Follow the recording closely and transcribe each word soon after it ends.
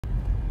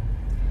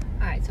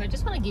Alright, so I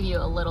just want to give you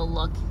a little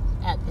look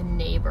at the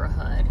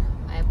neighborhood.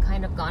 I have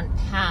kind of gone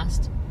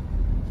past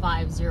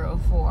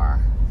 504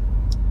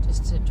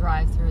 just to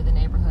drive through the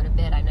neighborhood a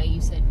bit. I know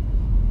you said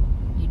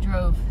you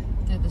drove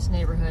through this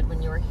neighborhood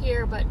when you were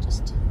here, but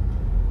just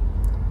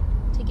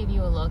to give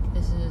you a look,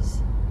 this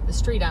is the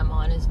street I'm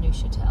on is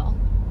Neuchatel.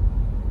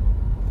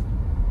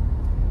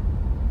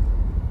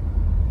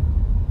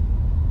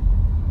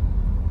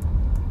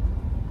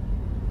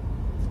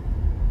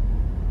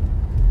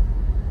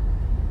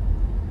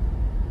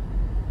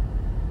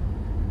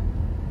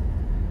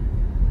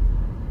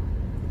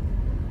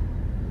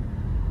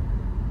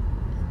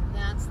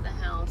 The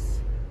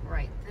house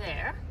right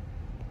there.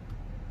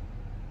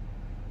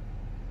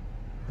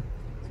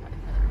 Sorry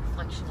for the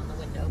reflection on the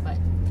window, but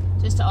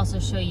just to also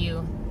show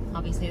you,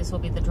 obviously this will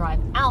be the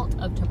drive out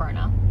of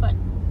Taberna, but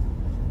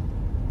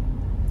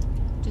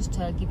just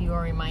to give you a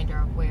reminder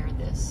of where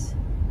this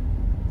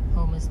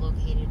home is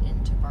located in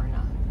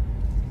Taberna.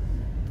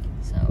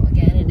 So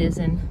again, it is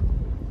in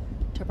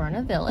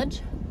Taberna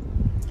Village.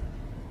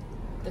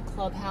 The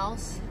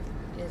clubhouse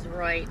is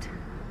right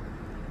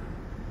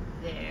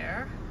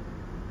there.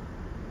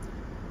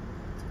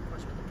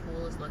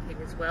 Is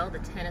located as well. The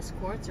tennis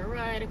courts are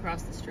right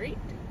across the street.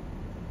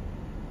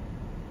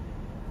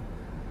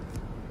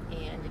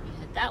 And if you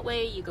head that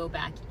way, you go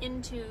back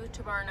into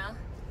Taberna.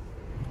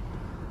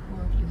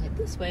 Or if you head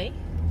this way,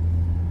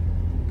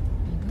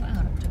 you go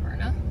out of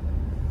Taberna.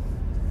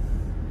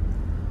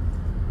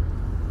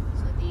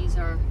 So these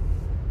are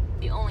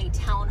the only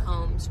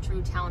townhomes,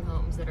 true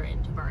townhomes that are in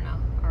Taberna,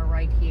 are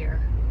right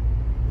here.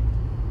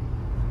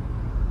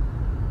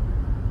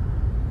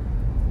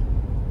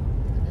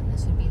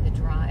 This would be the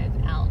drive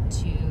out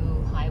to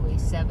Highway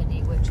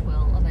 70, which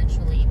will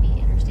eventually be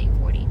Interstate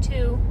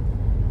 42.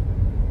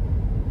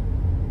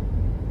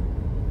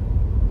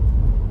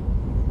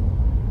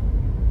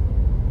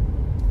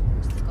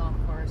 There's the golf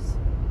course.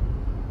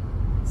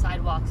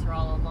 Sidewalks are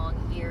all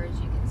along here, as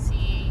you can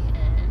see,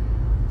 and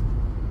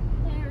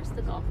there's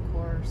the golf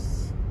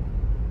course.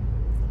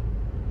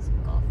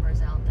 Some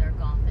golfers out there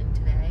golfing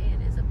today.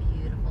 It is a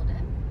beautiful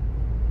day.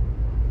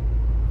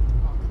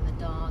 Walking the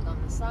dog on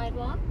the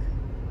sidewalk.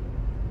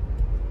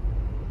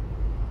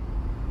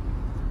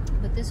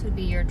 But this would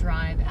be your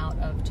drive out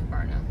of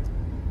Taberna.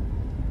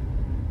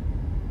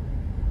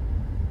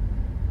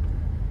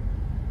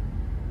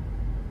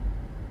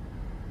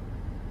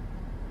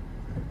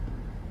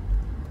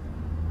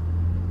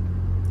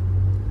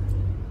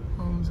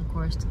 Homes, of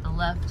course, to the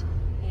left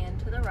and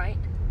to the right.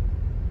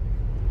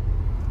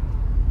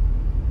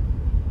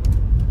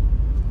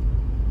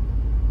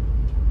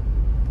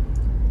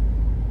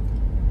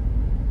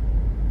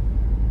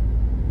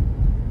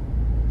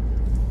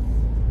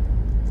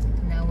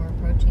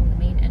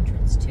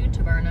 To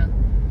Taberna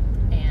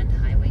and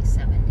Highway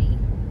 70.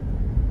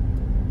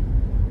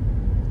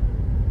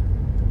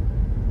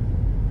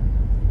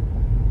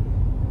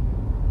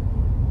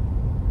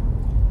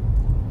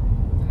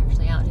 I'm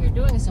actually out here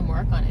doing some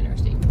work on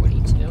Interstate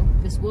 42.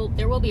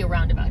 There will be a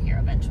roundabout here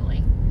eventually,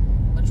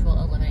 which will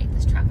eliminate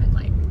this traffic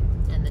light.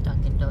 And the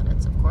Dunkin'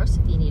 Donuts, of course,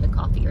 if you need a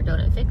coffee or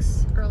donut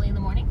fix early in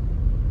the morning.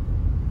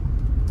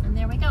 And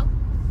there we go.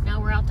 Now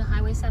we're out to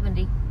Highway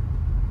 70.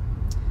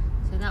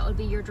 So that would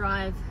be your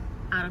drive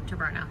out of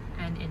Taberna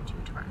and into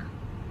Taberna.